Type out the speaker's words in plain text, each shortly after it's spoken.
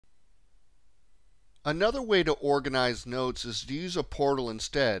Another way to organize notes is to use a portal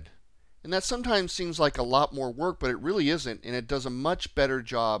instead. And that sometimes seems like a lot more work, but it really isn't, and it does a much better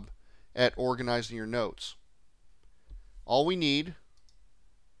job at organizing your notes. All we need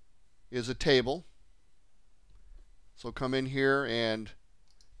is a table. So come in here and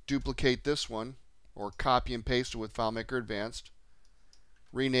duplicate this one, or copy and paste it with FileMaker Advanced.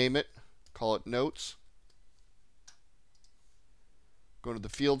 Rename it, call it Notes. Go to the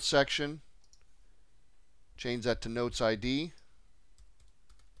Field section, change that to Notes ID.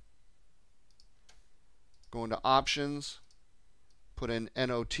 Go into Options, put in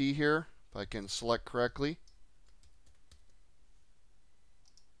NOT here, if I can select correctly.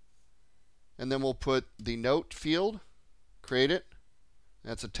 And then we'll put the Note field, create it.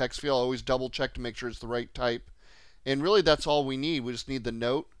 That's a text field. Always double check to make sure it's the right type. And really that's all we need. We just need the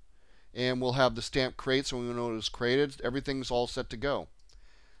note, and we'll have the stamp create so we know it was created. Everything's all set to go.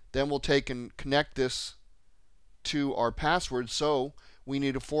 Then we'll take and connect this to our password, so we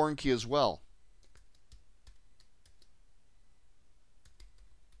need a foreign key as well.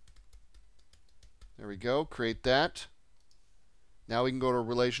 There we go, create that. Now we can go to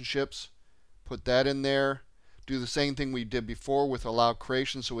relationships, put that in there, do the same thing we did before with allow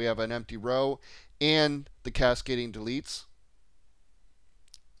creation, so we have an empty row and the cascading deletes.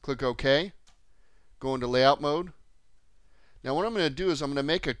 Click OK. Go into layout mode. Now what I'm going to do is I'm going to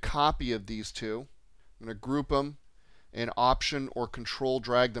make a copy of these two. I'm going to group them and Option or Control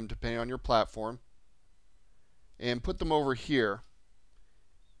drag them depending on your platform, and put them over here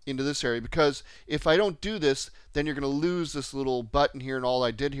into this area, because if I don't do this, then you're going to lose this little button here and all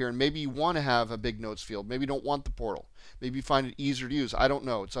I did here, and maybe you want to have a big notes field. Maybe you don't want the portal. Maybe you find it easier to use. I don't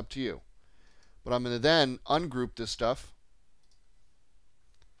know. It's up to you. But I'm going to then ungroup this stuff,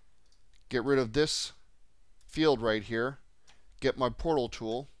 get rid of this field right here, get my portal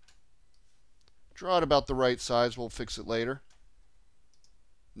tool, draw it about the right size. We'll fix it later.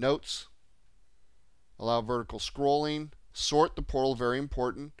 Notes, allow vertical scrolling, sort the portal, very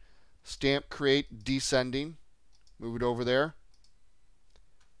important. Stamp create descending, move it over there.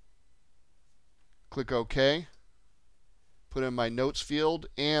 Click OK. Put in my notes field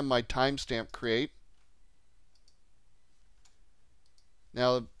and my timestamp create.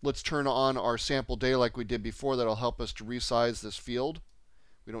 Now let's turn on our sample data like we did before. That'll help us to resize this field.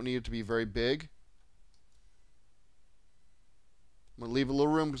 We don't need it to be very big. I'm going to leave a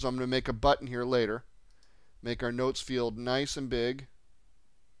little room because I'm going to make a button here later. Make our notes field nice and big.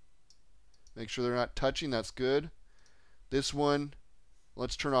 Make sure they're not touching. That's good. This one,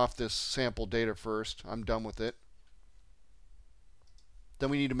 let's turn off this sample data first. I'm done with it. Then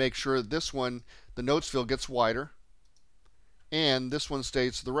we need to make sure that this one, the notes field, gets wider, and this one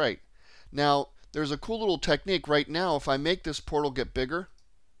stays to the right. Now, there's a cool little technique right now. If I make this portal get bigger,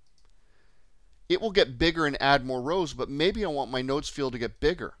 it will get bigger and add more rows, but maybe I want my notes field to get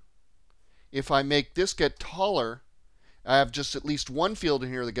bigger. If I make this get taller, I have just at least one field in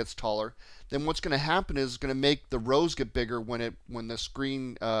here that gets taller, then what's going to happen is it's going to make the rows get bigger when the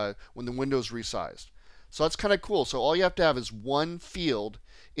window's resized. So that's kind of cool. So all you have to have is one field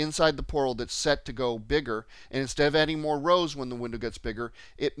inside the portal that's set to go bigger, and instead of adding more rows when the window gets bigger,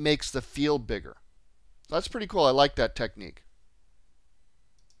 it makes the field bigger. So that's pretty cool. I like that technique.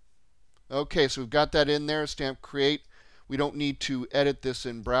 Okay, so we've got that in there, stamp create. We don't need to edit this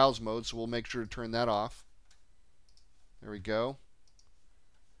in browse mode, so we'll make sure to turn that off. There we go.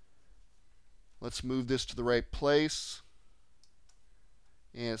 Let's move this to the right place.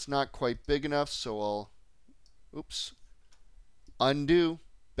 And it's not quite big enough, so I'll, undo.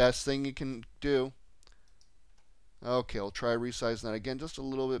 Best thing you can do. Okay, I'll try resizing that again, just a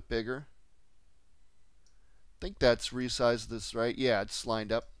little bit bigger. I think that's resized this right. Yeah, it's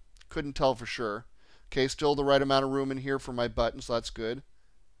lined up. Couldn't tell for sure. Okay, still the right amount of room in here for my button, so that's good.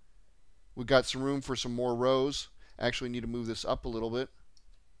 We've got some room for some more rows. Actually need to move this up a little bit.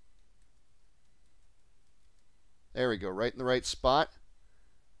 There we go, right in the right spot.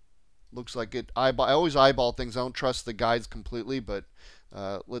 Looks like it. I always eyeball things. I don't trust the guides completely, but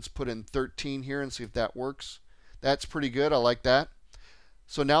let's put in 13 here and see if that works. That's pretty good. I like that.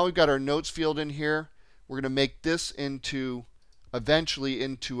 So now we've got our notes field in here. We're going to make this eventually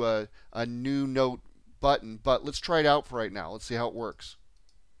into a new note button, but let's try it out for right now. Let's see how it works.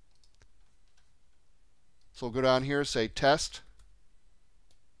 So we'll go down here, say test,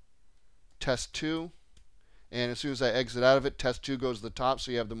 test 2, and as soon as I exit out of it, test 2 goes to the top,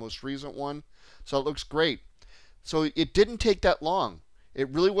 so you have the most recent one. So it looks great. So it didn't take that long. It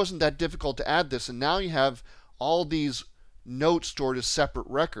really wasn't that difficult to add this, and now you have all these notes stored as separate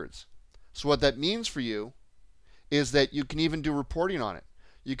records. So what that means for you is that you can even do reporting on it.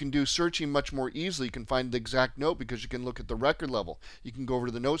 You can do searching much more easily. You can find the exact note because you can look at the record level. You can go over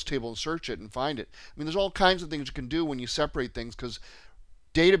to the notes table and search it and find it. I mean, there's all kinds of things you can do when you separate things because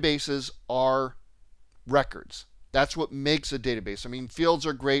databases are records. That's what makes a database. I mean, fields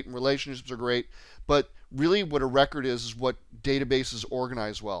are great and relationships are great, but really what a record is what databases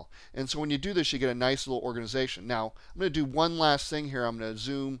organize well. And so when you do this, you get a nice little organization. Now, I'm going to do one last thing here. I'm going to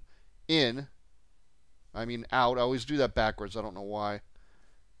zoom in. I mean out. I always do that backwards. I don't know why.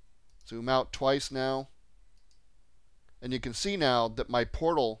 Zoom out twice now. And you can see now that my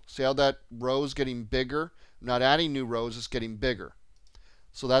portal, see how that row is getting bigger? I'm not adding new rows, it's getting bigger.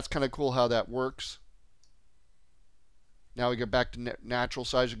 So that's kind of cool how that works. Now we get back to natural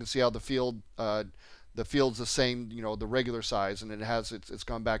size. You can see how the field's the same, the regular size, and it's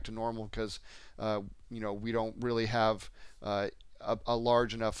gone back to normal because we don't really have a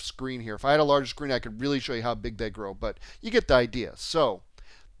large enough screen here. If I had a larger screen, I could really show you how big they grow, but you get the idea. So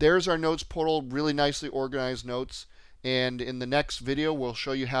there's our notes portal, really nicely organized notes. And in the next video, we'll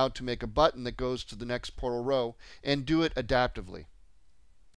show you how to make a button that goes to the next portal row and do it adaptively.